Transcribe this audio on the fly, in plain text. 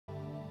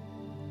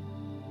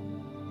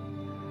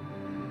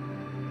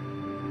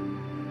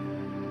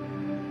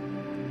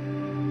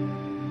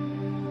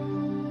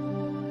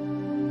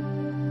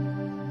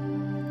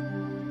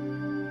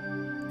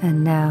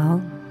And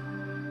now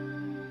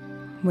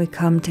we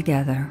come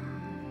together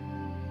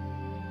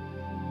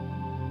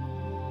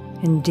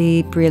in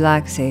deep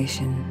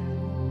relaxation.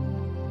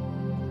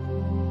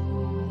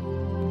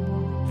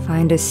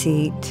 Find a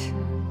seat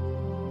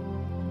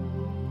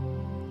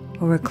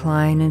or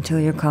recline until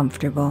you're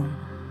comfortable.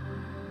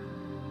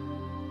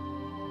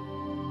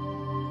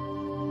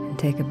 And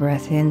take a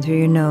breath in through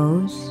your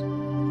nose.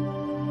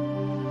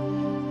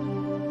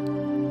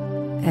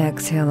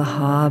 Exhale a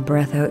ha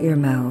breath out your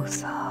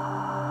mouth.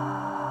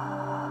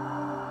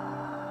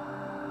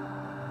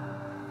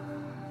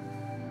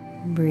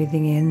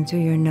 Breathing in through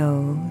your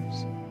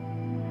nose.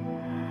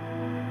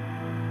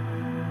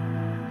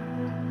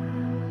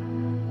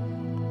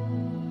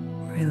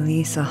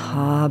 Release a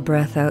ha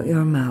breath out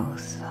your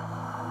mouth.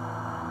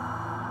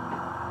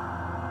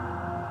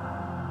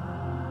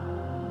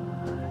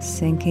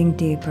 Sinking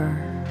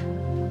deeper.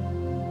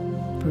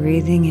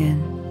 Breathing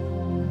in.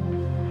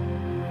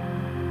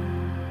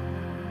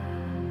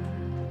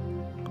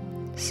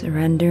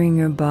 Surrendering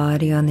your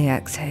body on the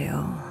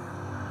exhale.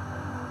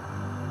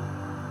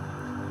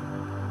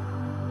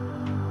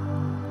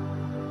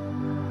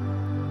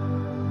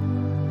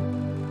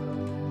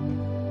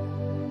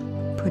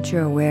 Put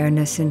your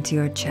awareness into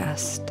your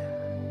chest,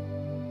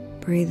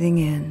 breathing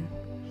in.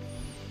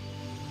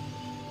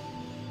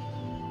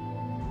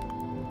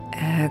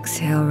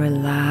 Exhale,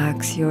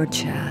 relax your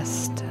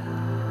chest.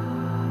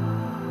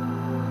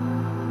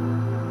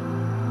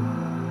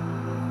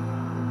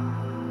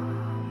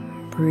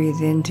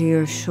 Breathe into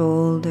your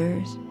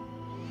shoulders.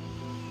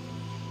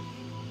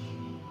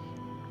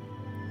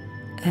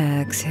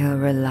 Exhale,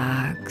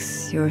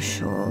 relax your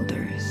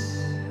shoulders.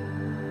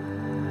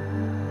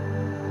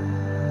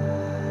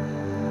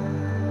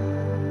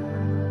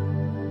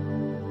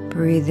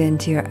 Breathe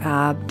into your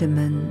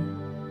abdomen.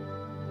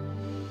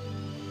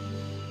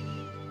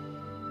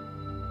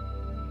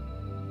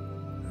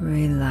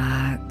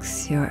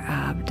 Relax your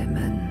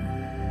abdomen.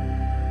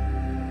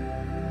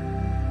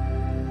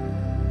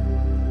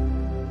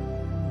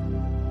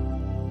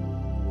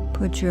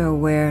 Put your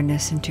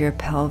awareness into your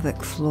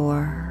pelvic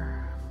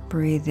floor.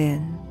 Breathe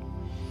in.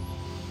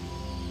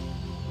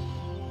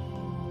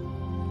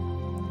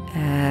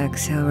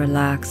 Exhale,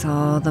 relax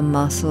all the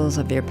muscles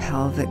of your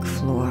pelvic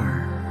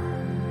floor.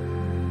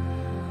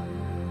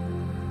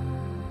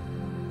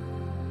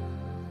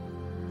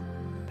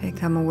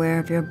 Become aware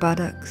of your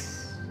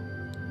buttocks,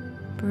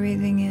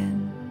 breathing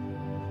in.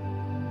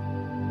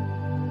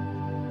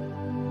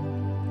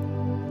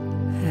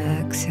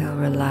 Exhale,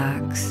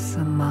 relax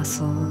the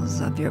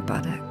muscles of your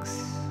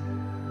buttocks.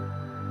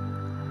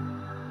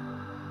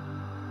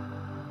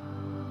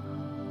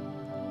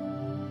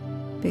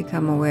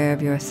 Become aware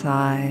of your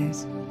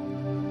thighs.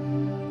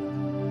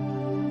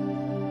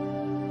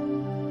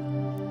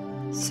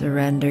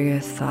 Surrender your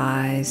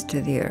thighs to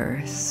the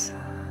earth.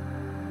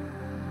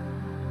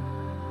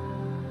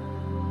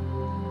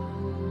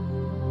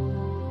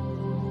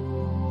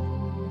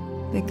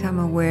 Become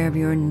aware of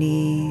your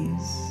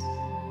knees.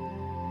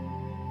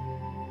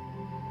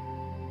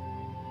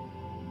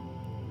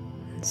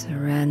 And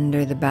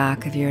surrender the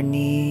back of your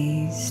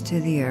knees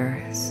to the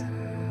earth.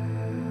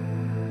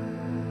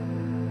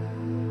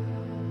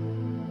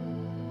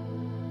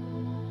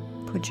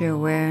 Put your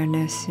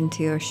awareness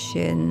into your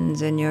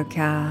shins and your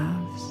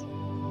calves.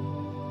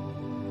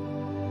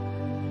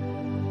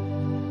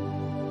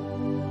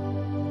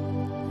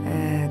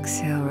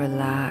 Exhale,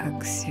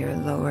 relax your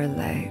lower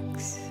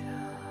legs.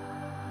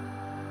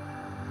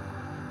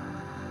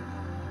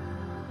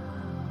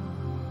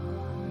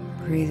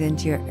 Breathe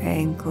into your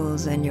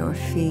ankles and your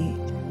feet.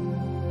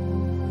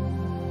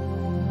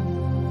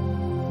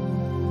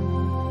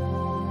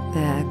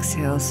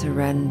 Exhale,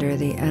 surrender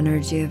the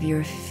energy of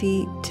your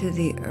feet to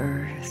the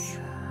earth.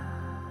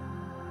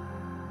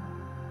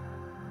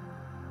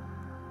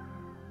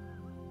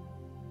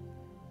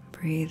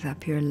 Breathe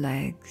up your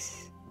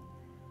legs.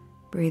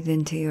 Breathe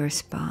into your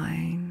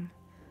spine,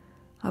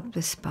 up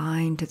the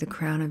spine to the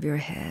crown of your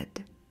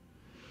head.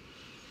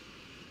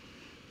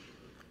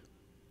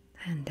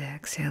 And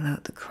exhale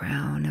out the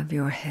crown of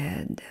your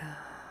head.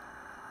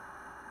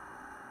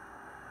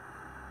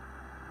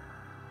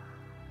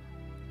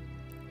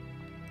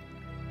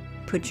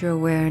 Put your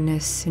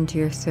awareness into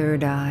your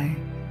third eye,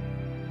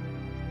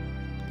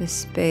 the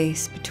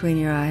space between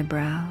your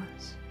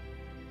eyebrows.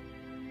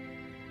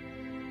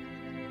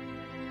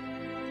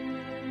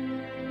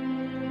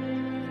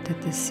 And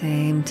at the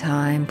same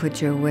time,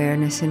 put your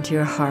awareness into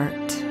your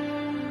heart.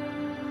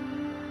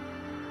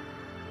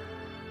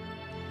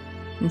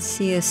 And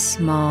see a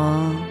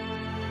small,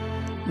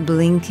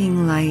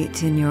 blinking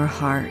light in your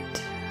heart.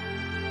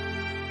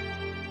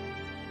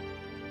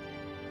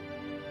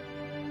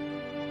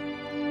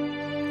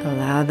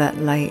 Allow that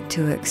light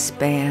to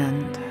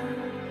expand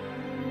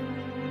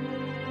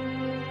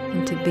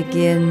and to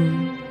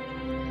begin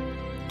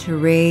to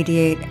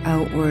radiate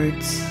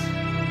outwards.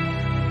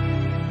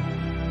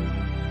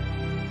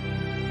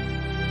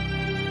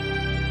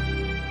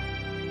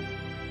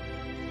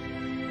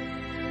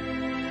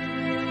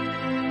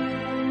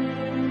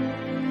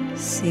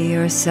 See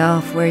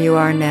yourself where you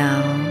are now,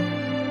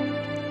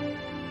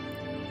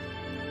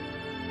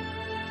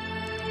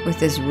 with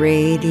this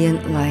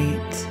radiant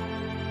light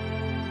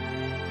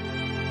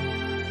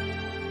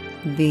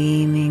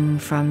beaming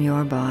from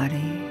your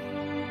body,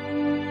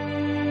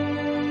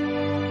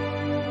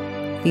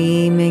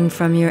 beaming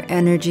from your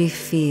energy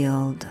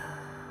field.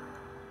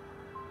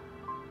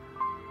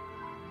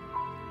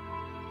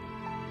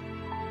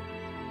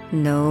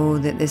 Know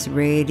that this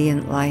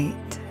radiant light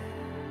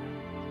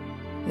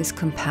is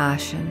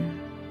compassion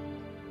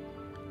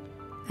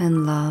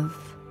and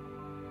love.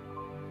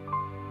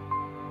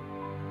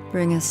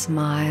 Bring a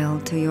smile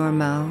to your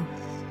mouth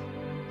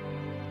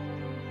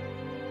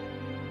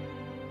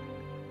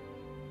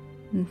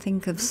and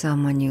think of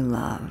someone you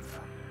love.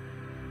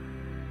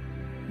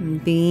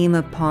 And beam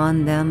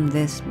upon them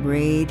this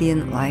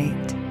radiant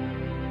light,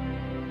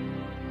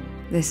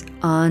 this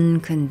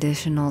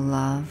unconditional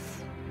love.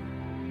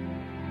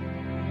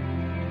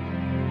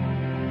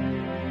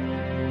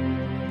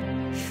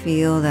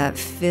 Feel that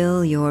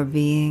fill your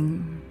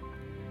being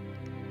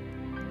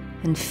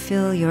and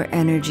fill your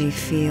energy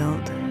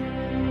field.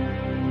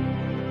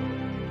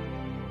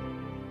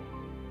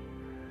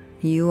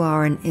 You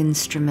are an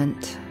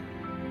instrument.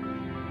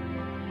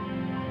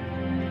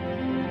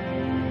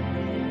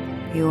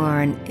 You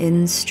are an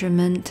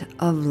instrument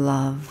of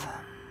love.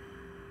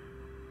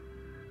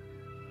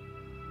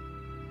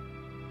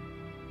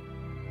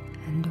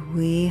 And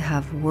we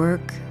have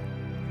work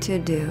to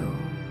do.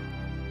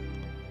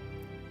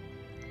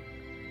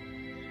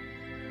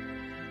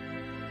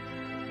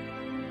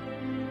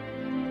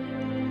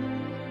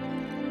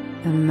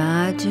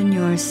 Imagine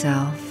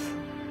yourself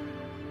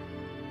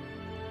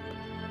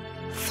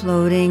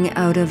floating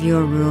out of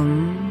your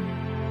room,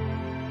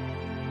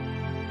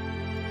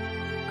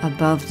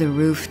 above the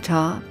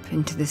rooftop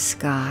into the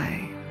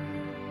sky.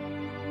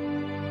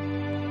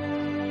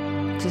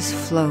 Just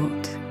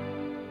float,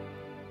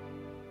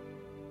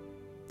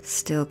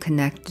 still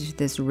connected to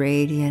this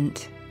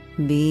radiant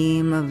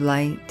beam of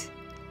light,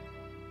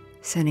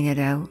 sending it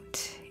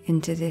out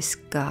into the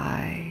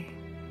sky,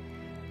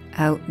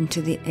 out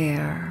into the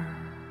air.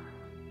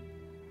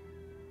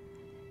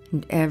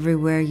 And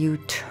everywhere you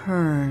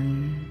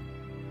turn,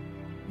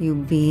 you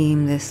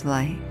beam this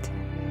light.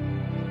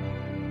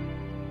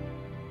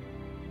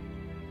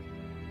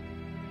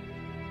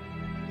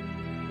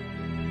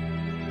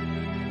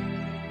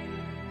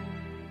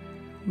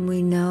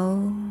 We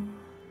know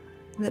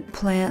that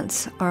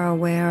plants are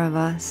aware of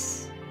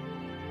us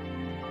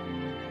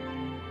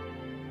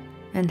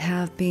and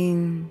have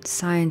been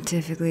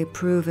scientifically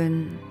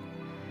proven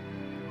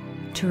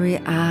to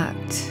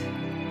react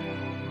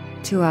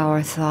to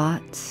our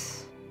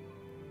thoughts.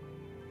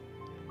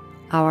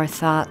 Our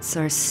thoughts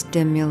are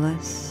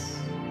stimulus.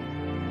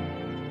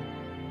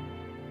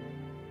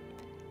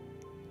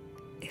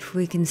 If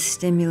we can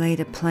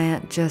stimulate a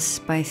plant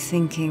just by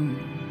thinking,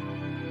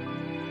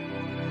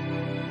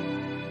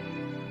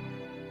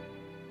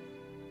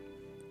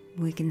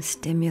 we can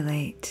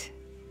stimulate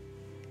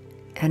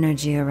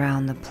energy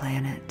around the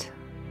planet.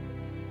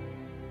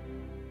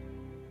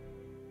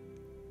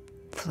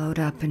 Float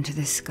up into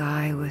the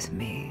sky with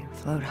me.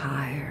 Float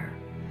higher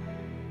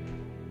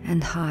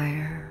and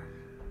higher.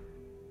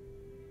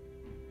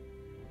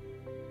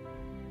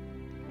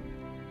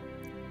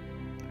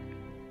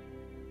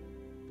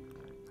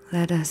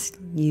 Let us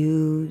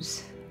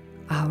use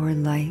our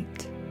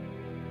light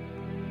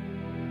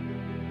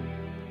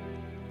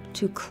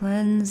to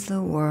cleanse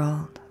the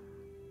world.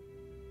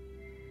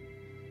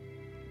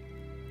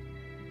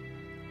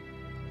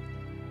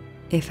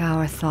 If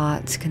our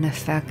thoughts can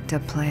affect a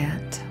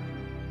plant,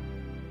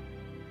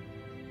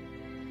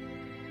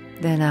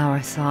 then our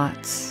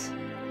thoughts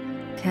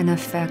can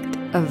affect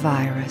a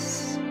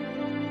virus.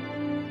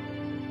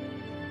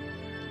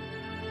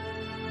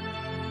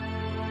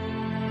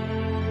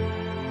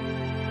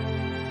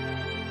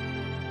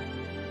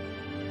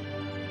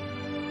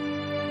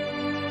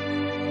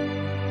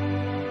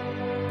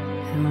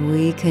 And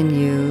we can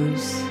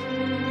use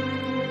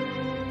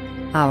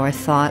our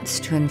thoughts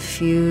to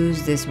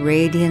infuse this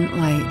radiant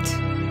light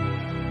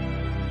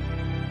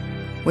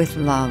with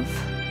love.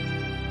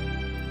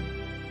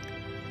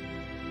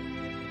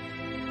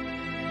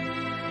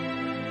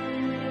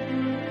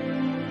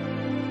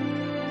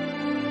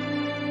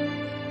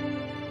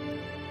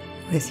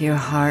 With your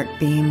heart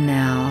beam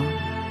now,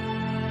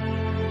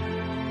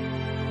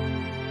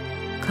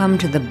 come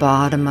to the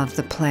bottom of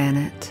the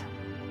planet.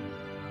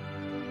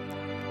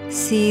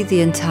 See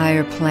the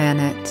entire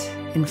planet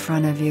in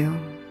front of you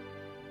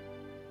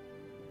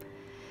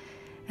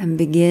and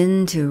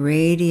begin to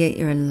radiate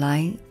your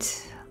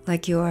light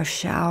like you are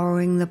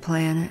showering the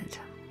planet.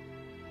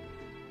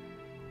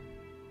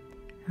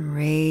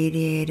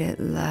 Radiate it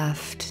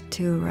left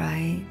to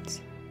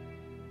right,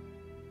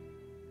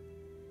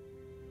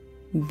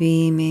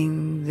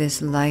 beaming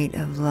this light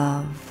of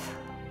love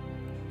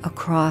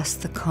across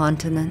the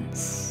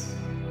continents,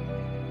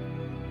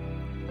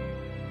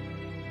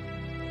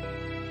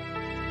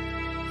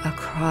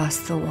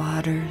 across the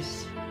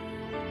waters,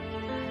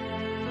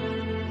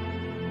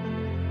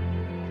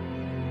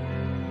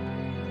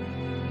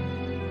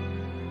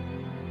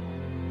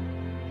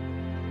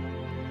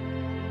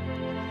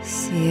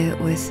 See it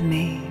with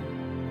me.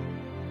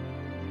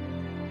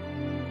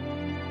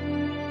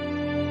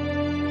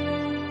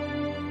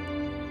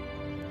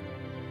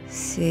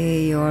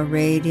 See your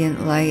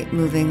radiant light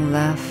moving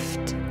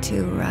left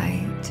to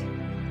right.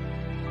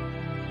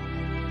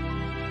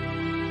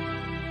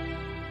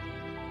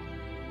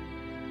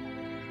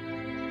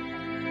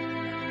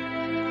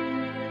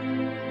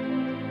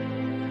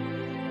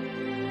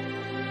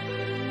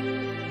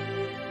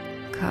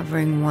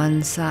 Covering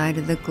one side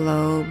of the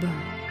globe,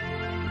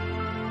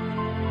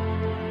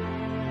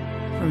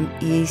 from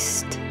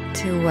east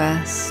to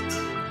west,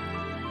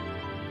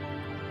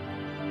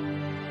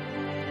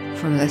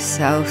 from the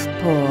South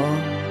Pole,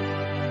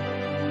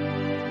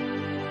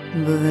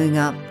 moving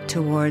up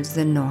towards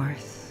the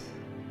North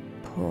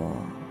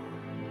Pole.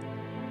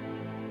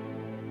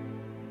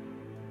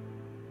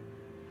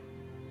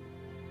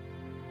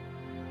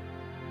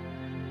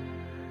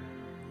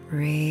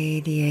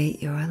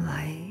 Radiate your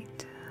light.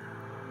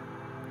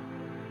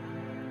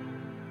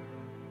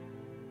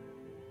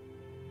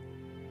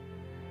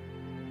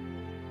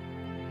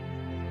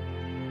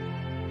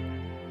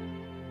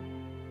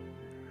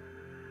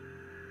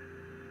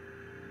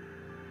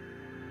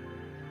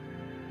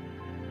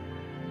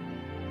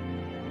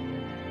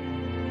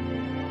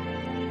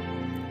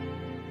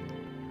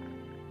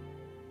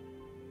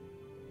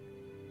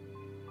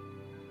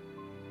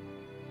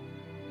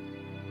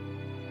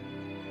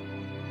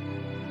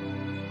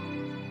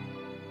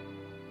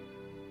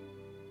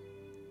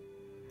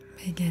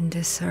 Begin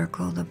to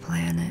circle the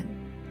planet,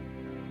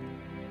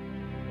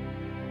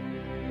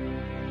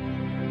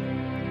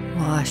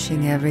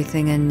 washing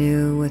everything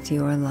anew with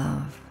your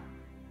love,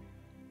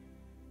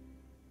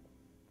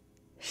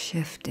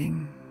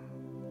 shifting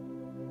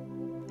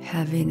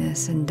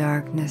heaviness and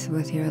darkness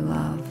with your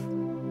love.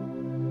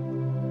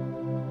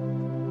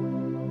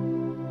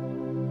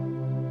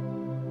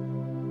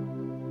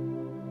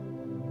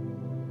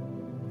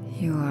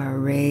 You are a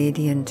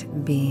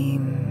radiant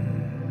beam.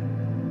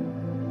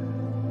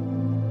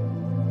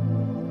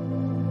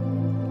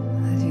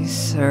 You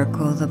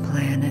circle the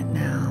planet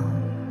now.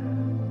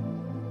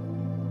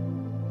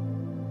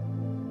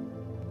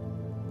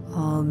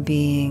 All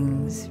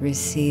beings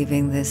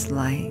receiving this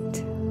light.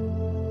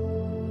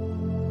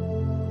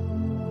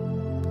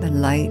 The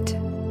light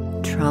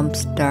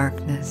trumps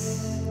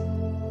darkness.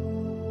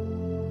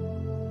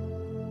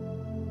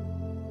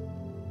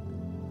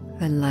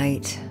 The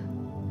light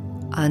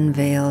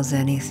unveils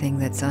anything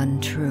that's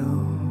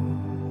untrue.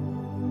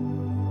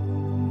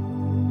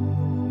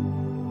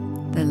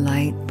 The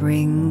light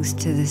brings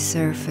to the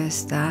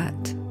surface that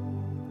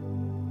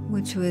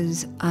which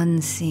was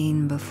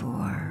unseen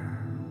before.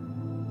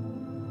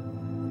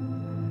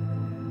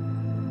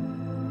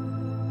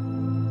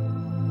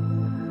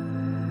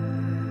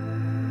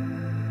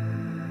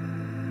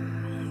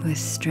 With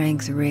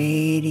strength,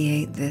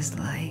 radiate this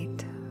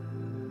light.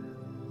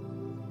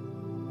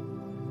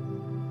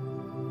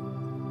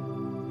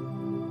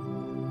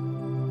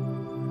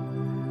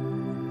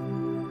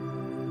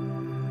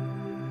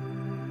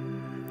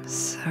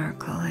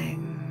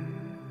 Circling.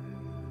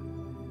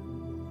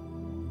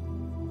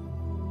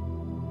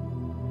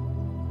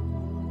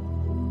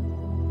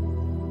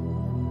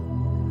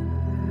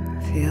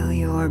 Feel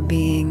your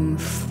being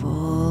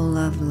full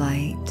of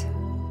light.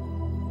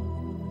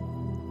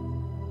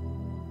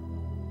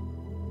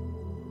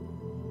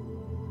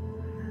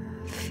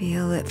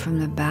 Feel it from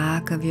the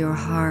back of your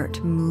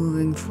heart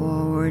moving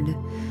forward,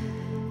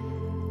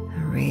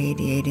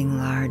 radiating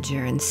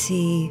larger, and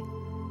see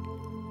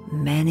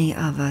many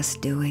of us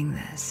doing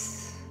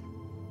this.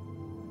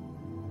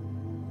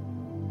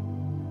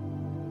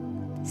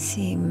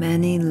 See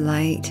many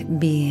light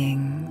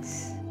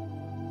beings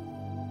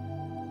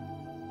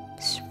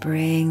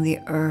spraying the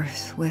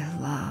earth with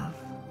love.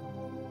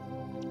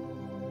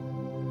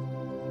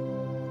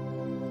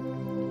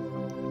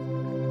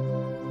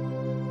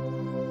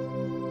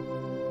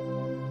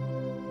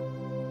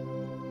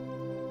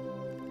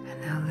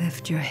 And now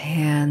lift your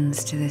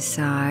hands to the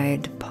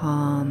side,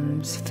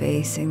 palms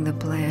facing the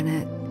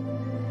planet.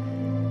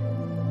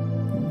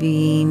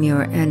 Beam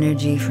your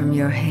energy from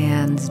your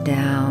hands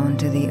down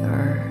to the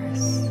earth.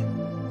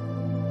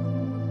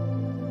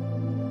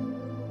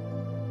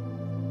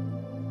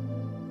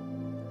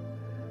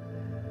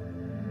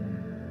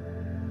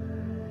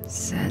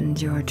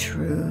 Send your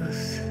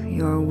truth,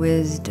 your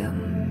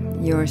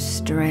wisdom, your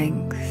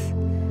strength,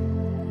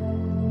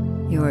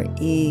 your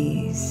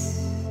ease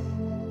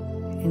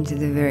into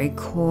the very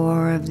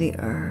core of the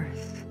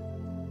earth,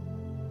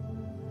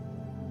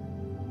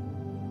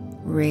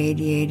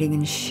 radiating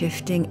and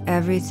shifting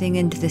everything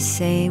into the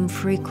same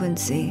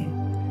frequency,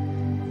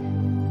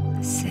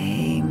 the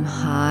same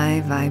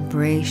high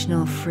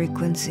vibrational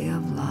frequency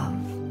of love.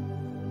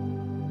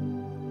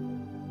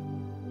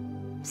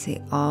 See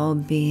all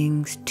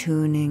beings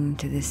tuning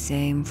to the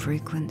same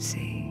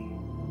frequency.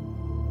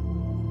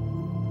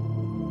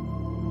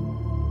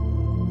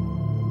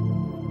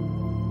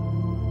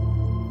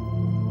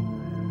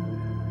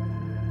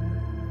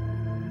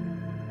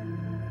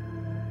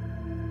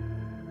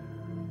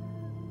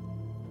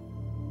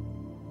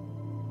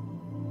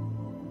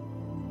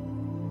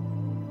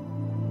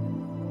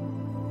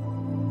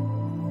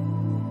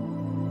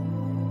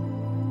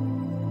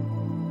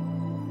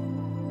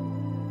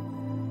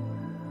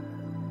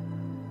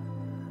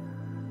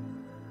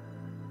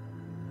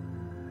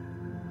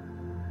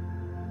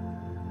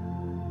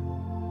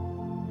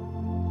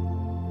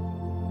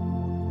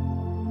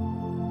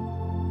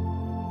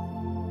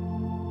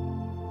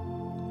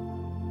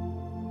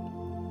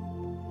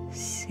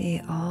 See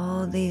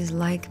all these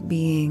like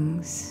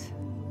beings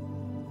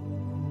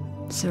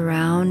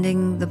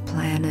surrounding the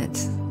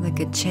planet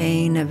like a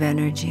chain of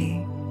energy.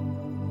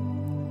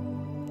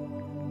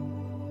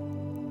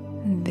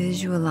 And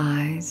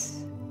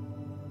visualize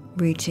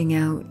reaching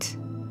out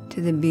to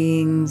the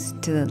beings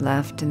to the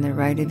left and the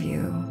right of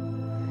you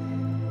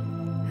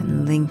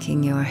and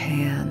linking your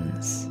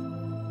hands,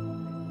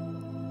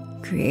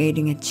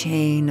 creating a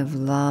chain of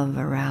love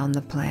around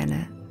the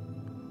planet.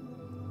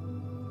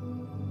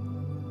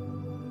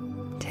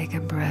 Take a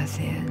breath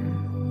in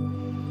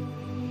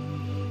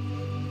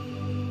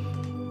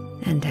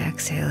and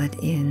exhale it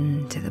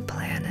into the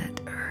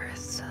planet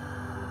Earth.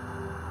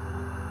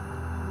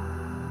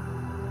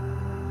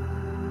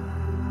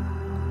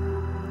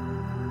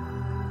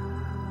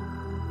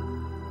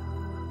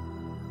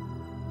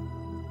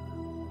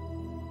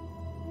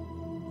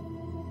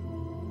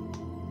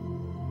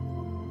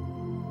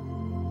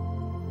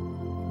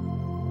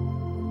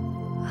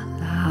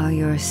 Allow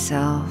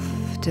yourself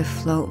to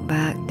float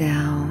back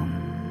down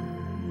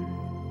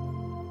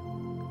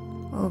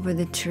over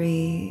the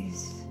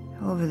trees,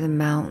 over the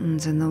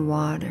mountains and the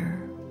water,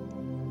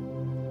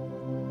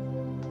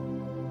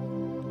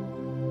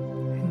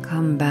 and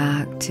come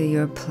back to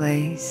your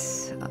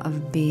place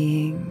of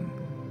being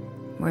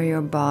where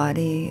your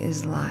body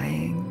is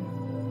lying,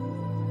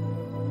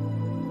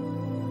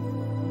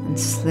 and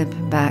slip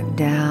back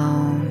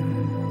down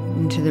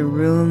into the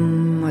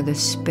room or the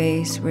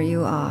space where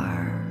you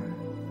are,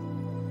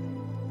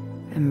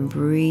 and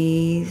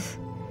breathe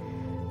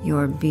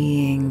your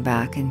being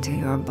back into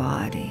your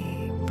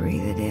body.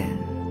 Breathe it in.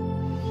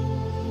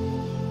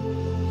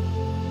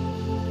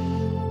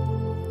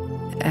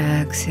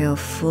 Exhale,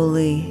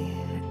 fully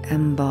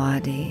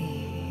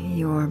embody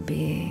your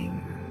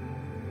being.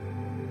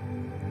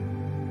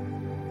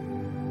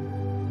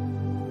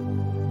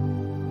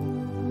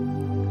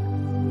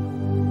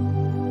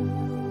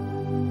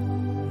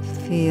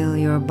 Feel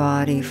your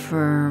body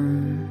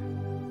firm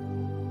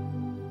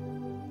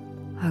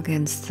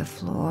against the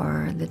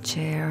floor, the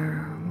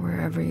chair,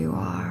 wherever you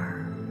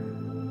are.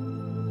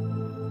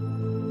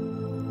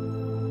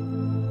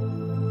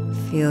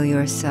 Feel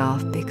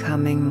yourself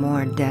becoming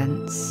more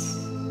dense.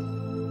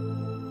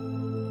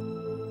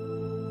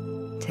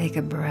 Take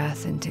a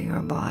breath into your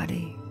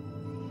body.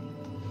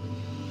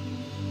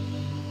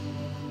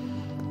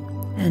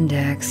 And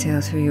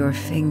exhale through your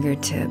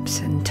fingertips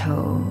and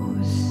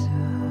toes.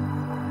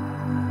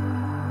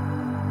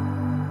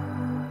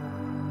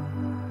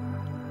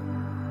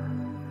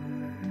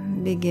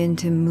 Begin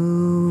to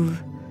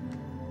move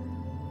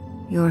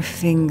your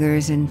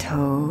fingers and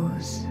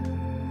toes.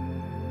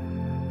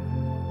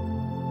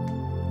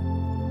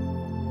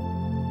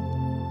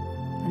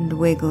 And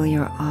wiggle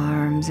your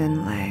arms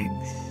and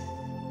legs,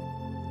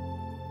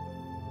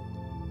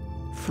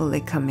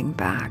 fully coming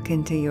back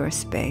into your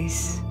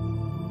space,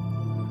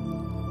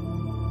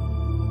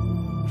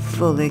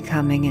 fully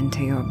coming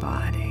into your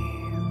body.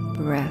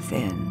 Breath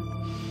in.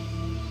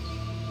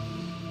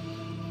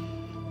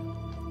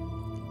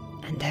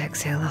 And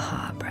exhale a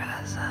hot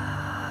breath.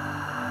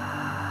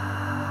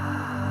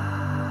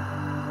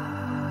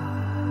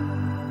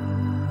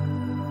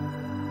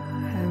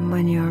 And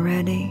when you're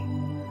ready,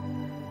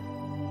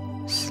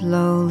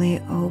 slowly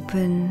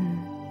open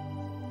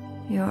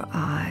your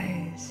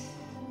eyes.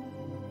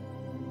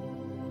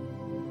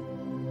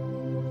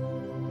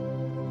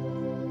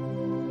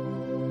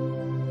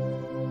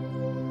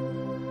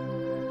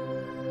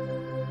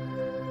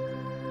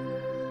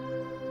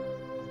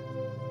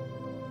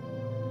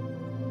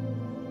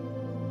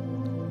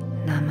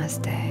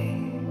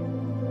 Namaste.